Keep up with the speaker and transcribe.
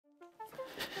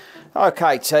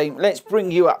Okay team, let's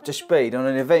bring you up to speed on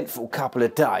an eventful couple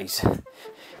of days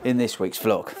in this week's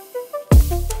vlog.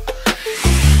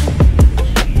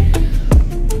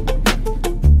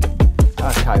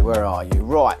 Okay, where are you?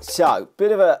 Right, so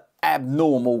bit of a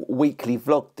abnormal weekly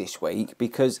vlog this week,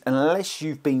 because unless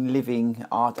you've been living,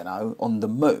 I don't know, on the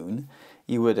moon,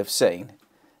 you would have seen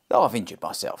that I've injured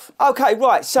myself. Okay,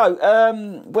 right, so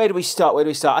where do we start?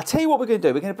 I'll tell you what we're going to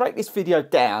do. We're going to break this video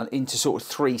down into sort of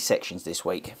 3 sections this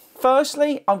week.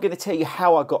 Firstly, I'm going to tell you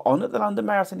how I got on at the London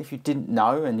Marathon. If you didn't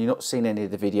know and you've not seen any of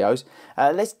the videos,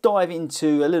 let's dive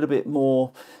into a little bit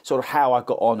more sort of how I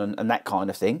got on and that kind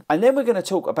of thing. And then we're going to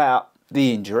talk about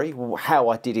the injury, how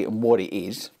I did it and what it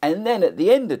is. And then at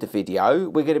the end of the video,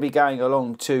 we're going to be going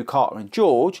along to Carter and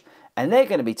George, and they're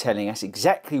going to be telling us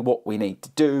exactly what we need to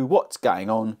do, what's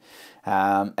going on,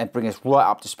 and bring us right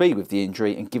up to speed with the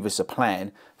injury and give us a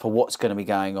plan for what's going to be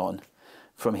going on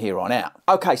from here on out.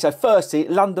 Okay, so firstly,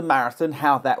 London Marathon,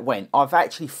 how that went. I've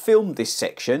actually filmed this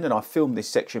section, and I filmed this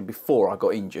section before I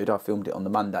got injured. I filmed it on the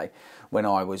Monday when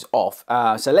I was off.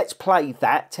 So let's play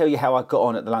that, tell you how I got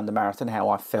on at the London Marathon, how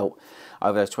I felt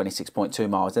over those 26.2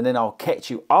 miles, and then I'll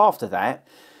catch you after that,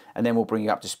 and then we'll bring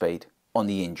you up to speed on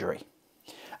the injury.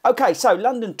 Okay, so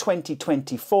London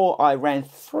 2024, I ran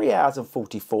 3 hours and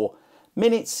 44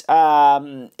 minutes.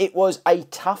 It was a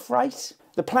tough race.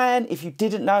 The plan, if you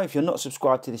didn't know, if you're not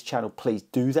subscribed to this channel, please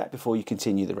do that before you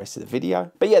continue the rest of the video.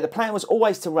 But yeah, the plan was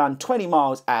always to run 20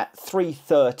 miles at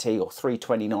 3:30 or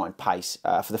 3:29 pace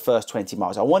for the first 20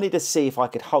 miles. I wanted to see if I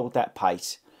could hold that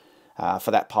pace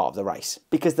for that part of the race,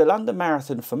 because the London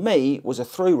Marathon for me was a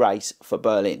through race for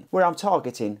Berlin, where I'm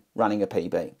targeting running a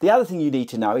PB. The other thing you need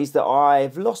to know is that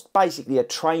I've lost basically a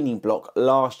training block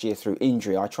last year through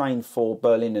injury. I trained for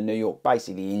Berlin and New York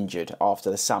basically injured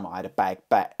after the summer. I had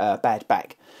a bad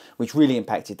back, which really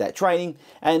impacted that training,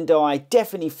 and I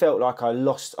definitely felt like I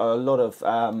lost a lot of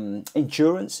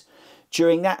endurance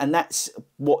during that, and that's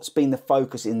what's been the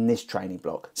focus in this training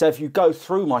block. So if you go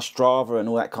through my Strava and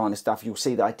all that kind of stuff, you'll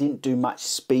see that I didn't do much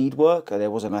speed work. There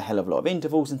wasn't a hell of a lot of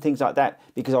intervals and things like that,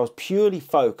 because I was purely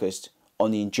focused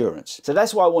on the endurance. So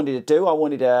that's what I wanted to do. I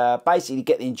wanted to basically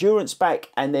get the endurance back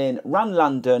and then run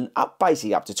London up,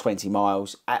 basically up to 20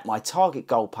 miles at my target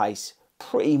goal pace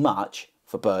pretty much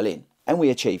for Berlin. And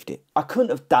we achieved it. I couldn't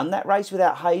have done that race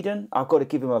without Hayden. I've got to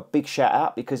give him a big shout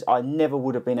out, because I never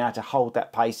would have been able to hold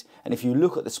that pace. And if you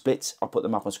look at the splits, I'll put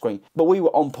them up on screen. But we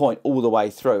were on point all the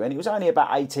way through. And it was only about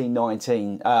 18,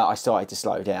 19, I started to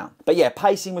slow down. But yeah,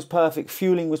 pacing was perfect.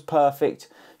 Fueling was perfect.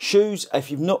 Shoes,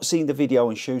 if you've not seen the video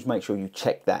on shoes, make sure you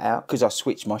check that out, because I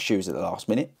switched my shoes at the last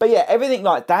minute. But yeah, everything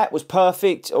like that was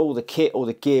perfect. All the kit, all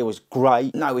the gear was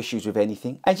great. No issues with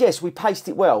anything. And yes, we paced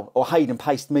it well, or Hayden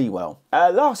paced me well.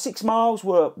 Last 6 miles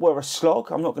were a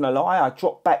slog, I'm not going to lie. I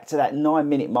dropped back to that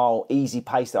 9-minute mile easy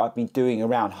pace that I've been doing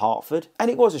around Hartford. And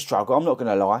it was a struggle, I'm not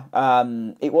going to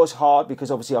lie. It was hard,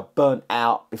 because obviously I burnt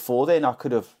out before then. I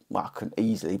could have, well, I couldn't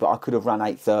easily, but I could have run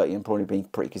 8:30 and probably been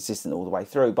pretty consistent all the way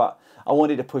through. But I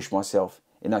wanted to push myself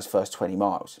in those first 20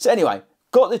 miles. So anyway,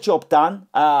 got the job done.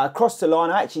 Across the line,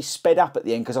 I actually sped up at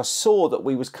the end, because I saw that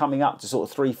we was coming up to sort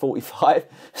of 3:45.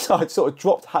 So I sort of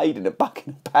dropped Hayden at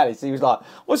Buckingham Palace. He was like,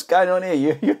 what's going on here?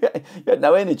 You had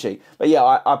no energy. But yeah,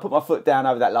 I put my foot down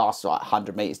over that last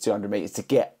 100 metres, 200 metres to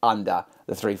get under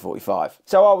the 3:45.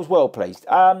 So I was well pleased.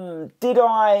 Did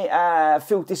I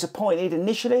feel disappointed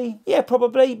initially? Yeah,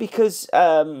 probably, because,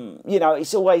 you know,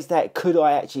 it's always that, could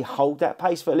I actually hold that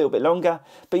pace for a little bit longer?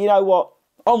 But you know what?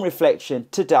 On reflection,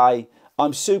 today,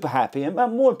 I'm super happy, and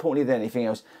more importantly than anything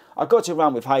else, I got to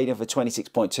run with Hayden for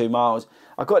 26.2 miles.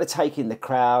 I got to take in the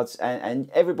crowds, and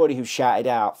everybody who shouted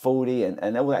out FORDY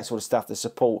and all that sort of stuff. The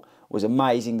support was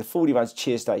amazing. The FORDY Runs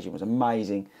cheer station was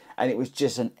amazing, and it was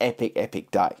just an epic,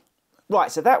 epic day.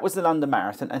 Right, so that was the London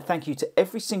Marathon, and thank you to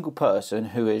every single person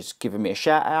who has given me a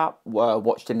shout out,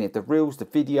 watched any of the reels, the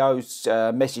videos,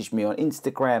 messaged me on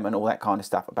Instagram and all that kind of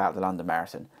stuff about the London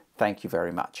Marathon. Thank you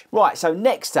very much. Right, so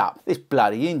next up, this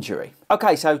bloody injury.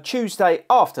 Okay, so Tuesday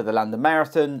after the London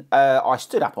Marathon, I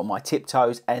stood up on my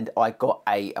tiptoes and I got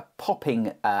a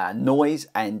popping noise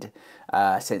and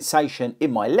sensation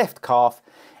in my left calf.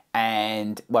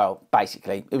 And, well,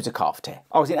 basically, it was a calf tear.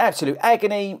 I was in absolute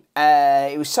agony.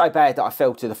 It was so bad that I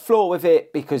fell to the floor with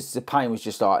it, because the pain was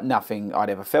just like nothing I'd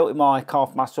ever felt in my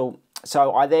calf muscle.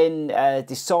 So I then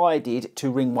decided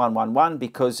to ring 111,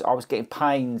 because I was getting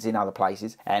pains in other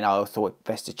places, and I thought it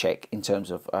best to check in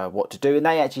terms of what to do. And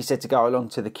they actually said to go along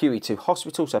to the QE2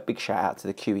 hospital, so a big shout out to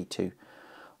the QE2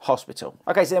 hospital.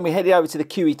 Okay, so then we headed over to the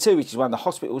QE2, which is one of the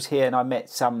hospitals here, and I met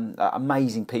some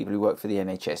amazing people who work for the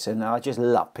NHS, and I just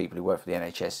love people who work for the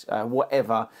NHS.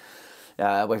 Whatever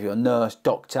whether you're a nurse,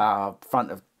 doctor,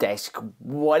 front of desk,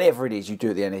 whatever it is you do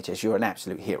at the NHS, you're an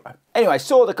absolute hero. Anyway,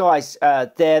 saw the guys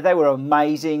there. They were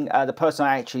amazing. The person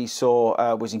I actually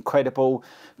saw was incredible.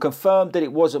 Confirmed that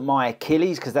it wasn't my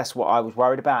Achilles, because that's what I was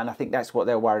worried about, and I think that's what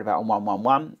they were worried about on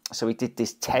 111. So we did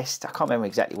this test. I can't remember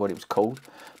exactly what it was called,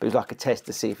 but it was like a test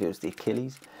to see if it was the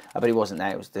Achilles. But it wasn't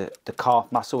that. It was the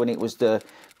calf muscle, and it was the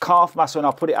calf muscle, and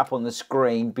I'll put it up on the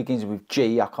screen. Begins with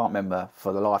G. I can't remember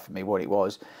for the life of me what it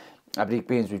was. But it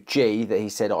begins with G that he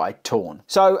said I'd torn.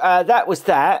 So that was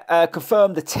that.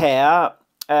 Confirmed the tear.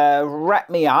 Wrapped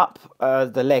me up,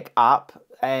 the leg up.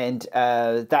 And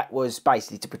that was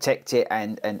basically to protect it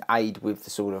and aid with the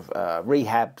sort of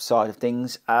rehab side of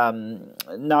things.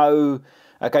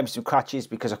 I gave me some crutches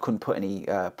because I couldn't put any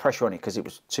pressure on it because it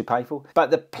was too painful.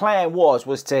 But the plan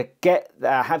was to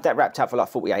have that wrapped up for like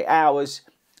 48 hours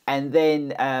and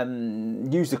then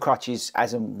use the crutches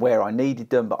as and where I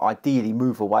needed them, but ideally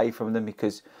move away from them,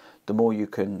 because the more you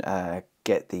can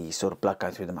get the sort of blood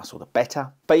going through the muscle, the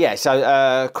better. But yeah,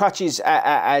 so crutches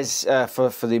for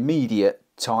the immediate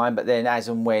time, but then as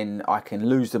and when I can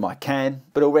lose them I can,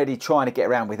 but already trying to get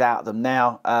around without them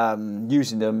now,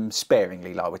 using them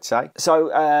sparingly, I would say. So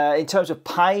in terms of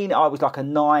pain, I was like a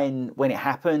 9 when it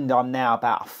happened. I'm now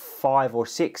about a 5 or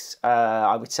 6,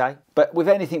 I would say. But with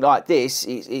anything like this,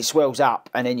 it swells up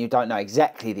and then you don't know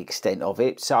exactly the extent of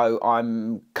it. So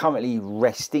I'm currently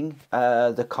resting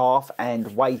the calf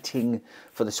and waiting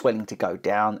for the swelling to go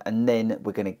down, and then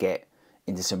we're going to get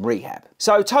into some rehab.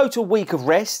 So total week of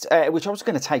rest, which I was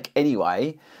going to take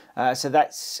anyway. So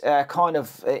that's kind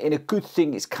of in a good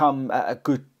thing. It's come at a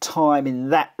good time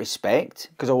in that respect,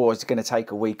 because I was going to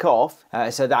take a week off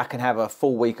so that I can have a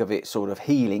full week of it sort of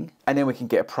healing, and then we can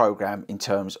get a program in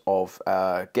terms of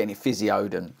getting it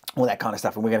physioed and all that kind of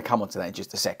stuff, and we're going to come on to that in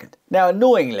just a second. Now,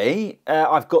 annoyingly,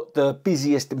 I've got the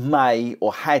busiest May,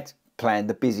 or had planned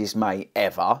the busiest May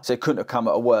ever, so it couldn't have come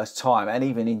at a worse time, and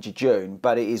even into June,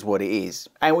 but it is what it is.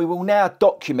 And we will now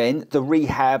document the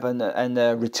rehab and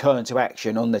the return to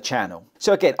action on the channel.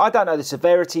 So again, I don't know the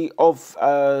severity of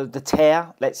the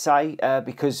tear, let's say,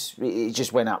 because it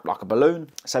just went up like a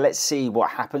balloon. So let's see what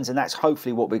happens, and that's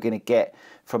hopefully what we're going to get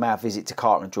from our visit to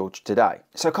Carter & George today.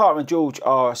 So Carter & George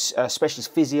are a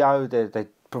specialist physio. They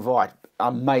provide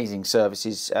amazing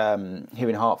services here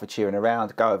in Hertfordshire and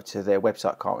around. Go over to their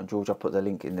website, Carter & George. I'll put the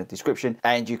link in the description,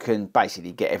 and you can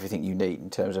basically get everything you need in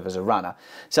terms of as a runner.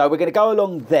 So we're going to go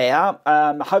along there.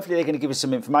 Hopefully they're going to give us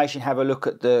some information, have a look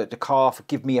at the calf,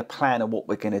 give me a plan of what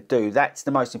we're going to do. That's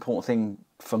the most important thing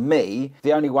for me.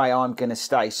 The only way I'm going to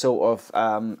stay sort of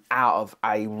out of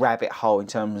a rabbit hole in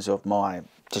terms of my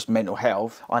just mental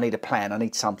health, I need a plan, I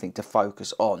need something to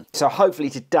focus on. So hopefully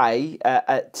today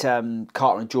at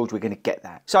Carter & George we're going to get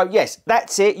that. So yes,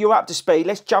 that's it, you're up to speed.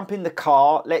 Let's jump in the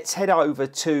car, let's head over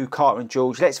to Carter &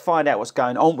 George, let's find out what's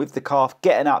going on with the calf,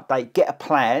 get an update, get a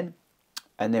plan,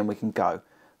 and then we can go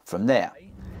from there.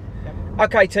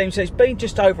 Okay team, so it's been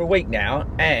just over a week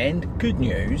now, and good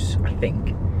news, I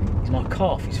think, is my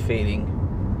calf is feeling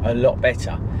a lot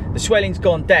better. The swelling's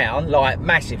gone down like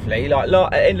massively. Like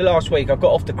at the end of last week, I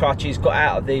got off the crutches, got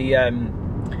out of the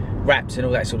wraps and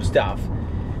all that sort of stuff,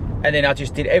 and then I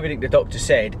just did everything the doctor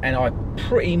said, and I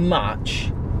pretty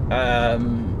much, I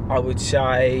would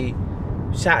say,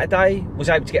 Saturday was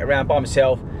able to get around by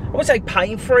myself. I wouldn't say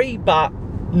pain-free, but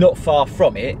not far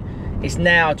from it. It's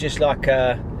now just like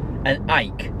an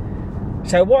ache.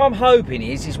 So what I'm hoping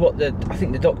is what I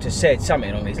think the doctor said, something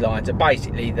along these lines, that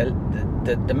basically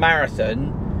the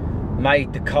marathon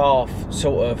made the calf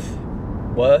sort of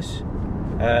worse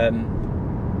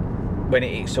when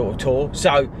it sort of tore.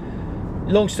 So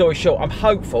long story short, I'm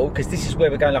hopeful, because this is where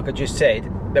we're going, like I just said,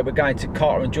 that we're going to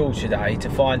Carter & George today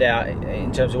to find out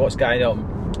in terms of what's going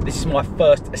on. This is my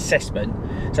first assessment,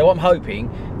 so what I'm hoping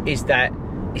is that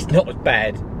it's not as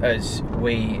bad as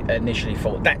we initially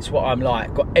thought. That's what I'm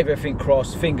like, got everything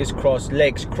crossed, fingers crossed,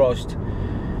 legs crossed,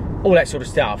 all that sort of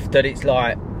stuff, that it's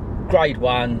like grade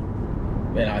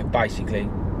 1, you know, basically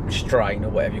strain or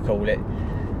whatever you call it,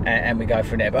 and we go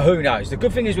from there. But who knows? The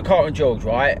good thing is with Carter & George,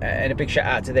 right, and a big shout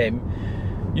out to them,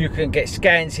 you can get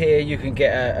scans here, you can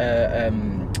get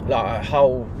like a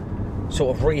whole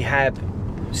sort of rehab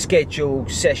schedule,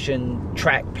 session,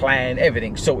 track, plan,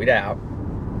 everything sorted out,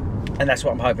 and that's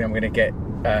what I'm hoping I'm going to get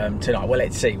tonight. Well,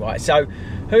 let's see, right? So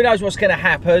who knows what's going to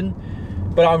happen,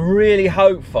 but I'm really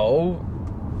hopeful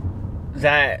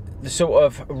that the sort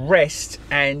of rest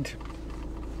and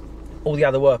all the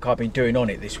other work I've been doing on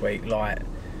it this week, like,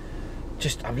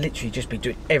 I've literally just been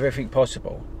doing everything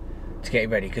possible to get it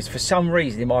ready, because for some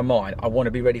reason in my mind I want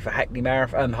to be ready for Hackney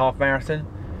half marathon.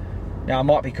 Now I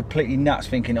might be completely nuts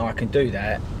thinking I can do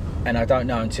that, and I don't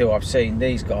know until I've seen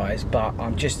these guys, but I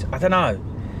don't know.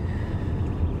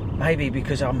 Maybe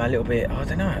because I'm a little bit, I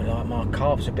don't know, like my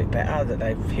calves are a bit better, that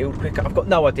they've healed quicker. I've got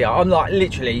no idea. I'm like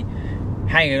literally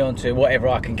hanging on to whatever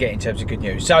I can get in terms of good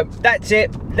news. So that's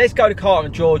it. Let's go to Carter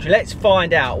and George. Let's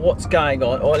find out what's going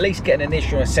on, or at least get an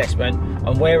initial assessment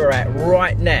on where we're at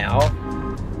right now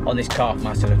on this calf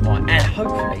muscle of mine. And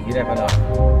hopefully, you never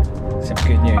know, some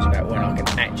good news about when I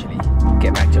can actually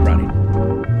get back to running.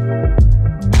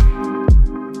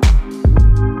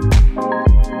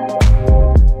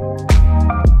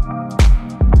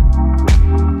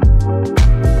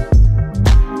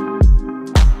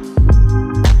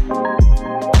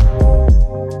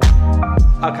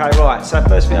 Okay, right, so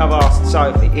first thing I've asked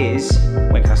Sophie is,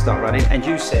 when can I start running? And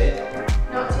you said?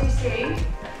 Not too soon.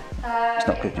 It's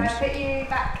not good news. If I put you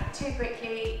back too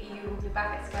quickly, you will be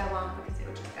back at square one because it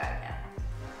will just go again.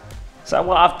 So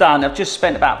what I've done, I've just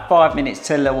spent about 5 minutes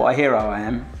telling her what a hero I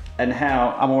am and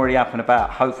how I'm already up and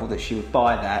about, hopeful that she would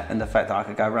buy that, and the fact that I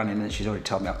could go running, and she's already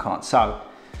told me I can't. So,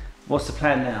 what's the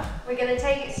plan now? We're going to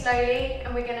take it slowly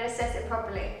and we're going to assess it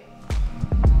properly.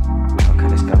 Okay,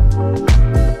 let's go.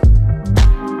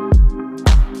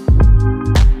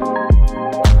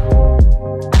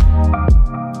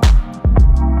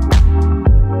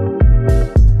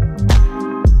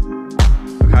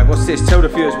 What's this? Tell the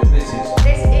viewers what this is.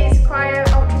 This is cryo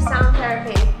ultrasound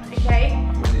therapy, okay?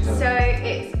 So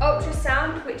it's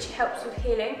ultrasound, which helps with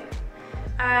healing,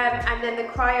 and then the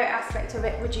cryo aspect of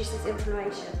it reduces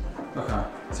inflammation. Okay.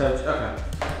 So, okay.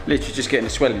 Literally just getting the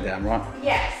swelling down, right?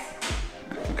 Yes.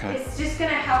 Okay. It's just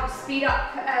going to help speed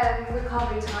up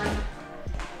recovery time.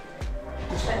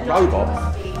 It's like But a not robot.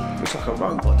 more speed. Looks like a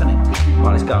robot, doesn't it?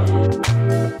 Right, let's go.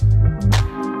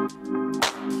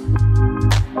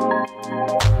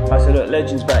 I said, look,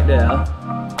 Legend's back there,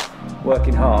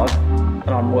 working hard, and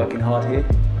I'm working hard here,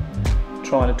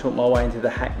 trying to talk my way into the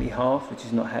Hackney half, which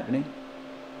is not happening,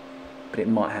 but it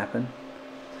might happen.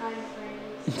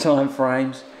 Time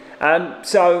frames.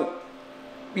 So,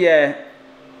 yeah,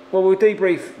 well, we'll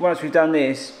debrief once we've done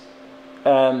this,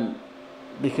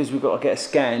 because we've got to get a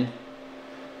scan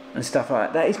and stuff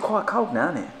like that. That is quite cold now,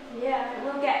 isn't it? Yeah,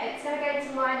 we'll get it. It's going to go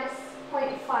to minus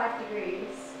 0.5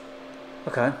 degrees.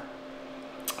 Okay.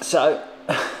 So,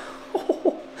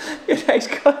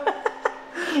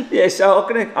 yeah, so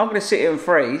I'm gonna sit here and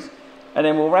freeze, and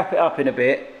then we'll wrap it up in a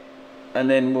bit, and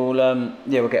then we'll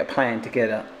we'll get a plan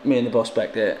together. Me and the boss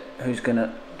back there, who's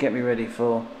gonna get me ready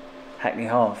for Hackney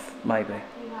half, maybe,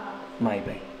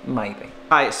 maybe.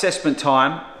 Hey, assessment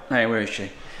time. Hey, where is she?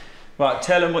 Right,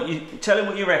 tell them what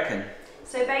you reckon.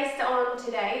 So based on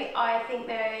today, I think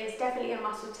there is definitely a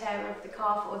muscle tear of the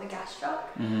calf or the gastroc.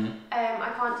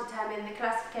 I can't determine the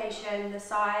classification, the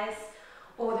size,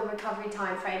 or the recovery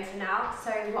time frame for now.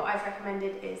 So what I've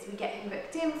recommended is we get him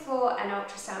booked in for an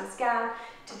ultrasound scan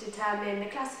to determine the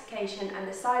classification and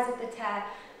the size of the tear,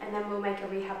 and then we'll make a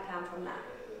rehab plan from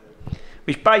there.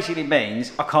 Which basically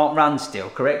means I can't run still,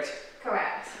 correct?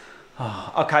 Correct.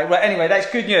 Oh, okay, well anyway,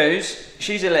 that's good news.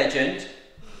 She's a legend.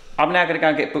 I'm now going to go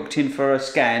and get booked in for a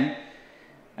scan,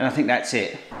 and I think that's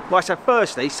it. Right, so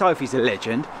firstly, Sophie's a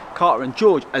legend, Carter and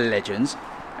George are legends,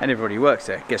 and everybody who works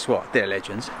there, guess what, they're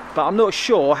legends. But I'm not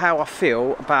sure how I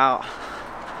feel about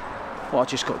what I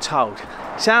just got told.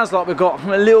 Sounds like we've got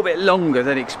a little bit longer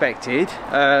than expected,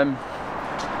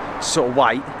 sort of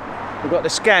wait. We've got the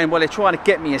scan, well they're trying to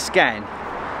get me a scan,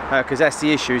 because that's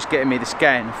the issue, is getting me the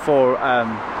scan for,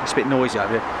 it's a bit noisy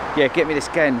over here. Yeah, get me the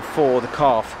scan for the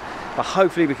calf. But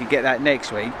hopefully we can get that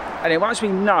next week. And then once we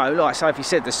know, like Sophie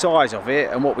said, the size of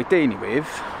it and what we're dealing with,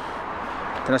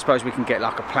 then I suppose we can get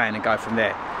like a plan and go from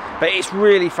there. But it's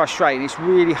really frustrating, it's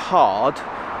really hard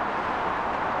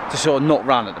to sort of not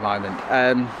run at the moment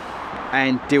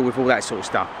and deal with all that sort of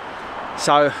stuff.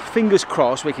 So fingers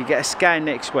crossed we can get a scan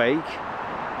next week,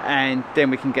 and then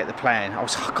we can get the plan. I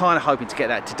was kind of hoping to get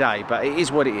that today, but it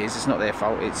is what it is, it's not their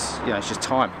fault, it's, you know, it's just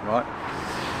timing, right?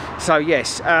 So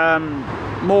yes,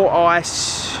 more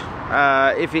ice.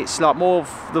 If it's like more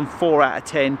than 4 out of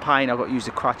 10 pain, I've got to use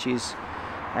the crutches,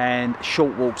 and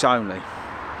short walks only.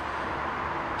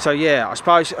 So yeah, I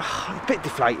suppose a bit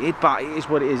deflated, but it is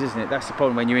what it is, isn't it? That's the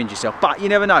problem when you injure yourself. But you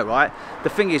never know, right? The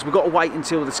thing is, we've got to wait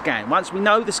until the scan. Once we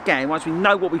know the scan, once we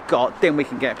know what we've got, then we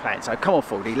can get a plan. So come on,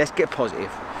 FORDY, let's get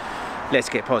positive. Let's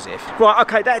get positive. Right,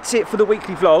 okay, that's it for the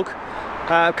weekly vlog.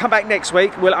 Come back next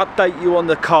week, we'll update you on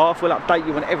the calf, we'll update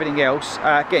you on everything else.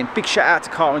 Again, big shout out to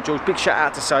Carter and George, big shout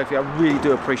out to Sophie. I really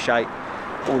do appreciate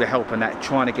all the help and that,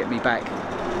 trying to get me back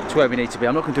to where we need to be.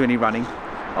 I'm not going to do any running,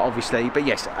 obviously, but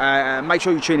yes, make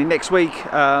sure you tune in next week,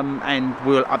 and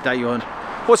we'll update you on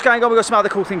what's going on. We've got some other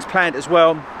cool things planned as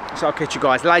well. So I'll catch you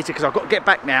guys later because I've got to get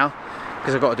back now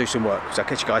because I've got to do some work. So I'll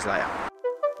catch you guys later.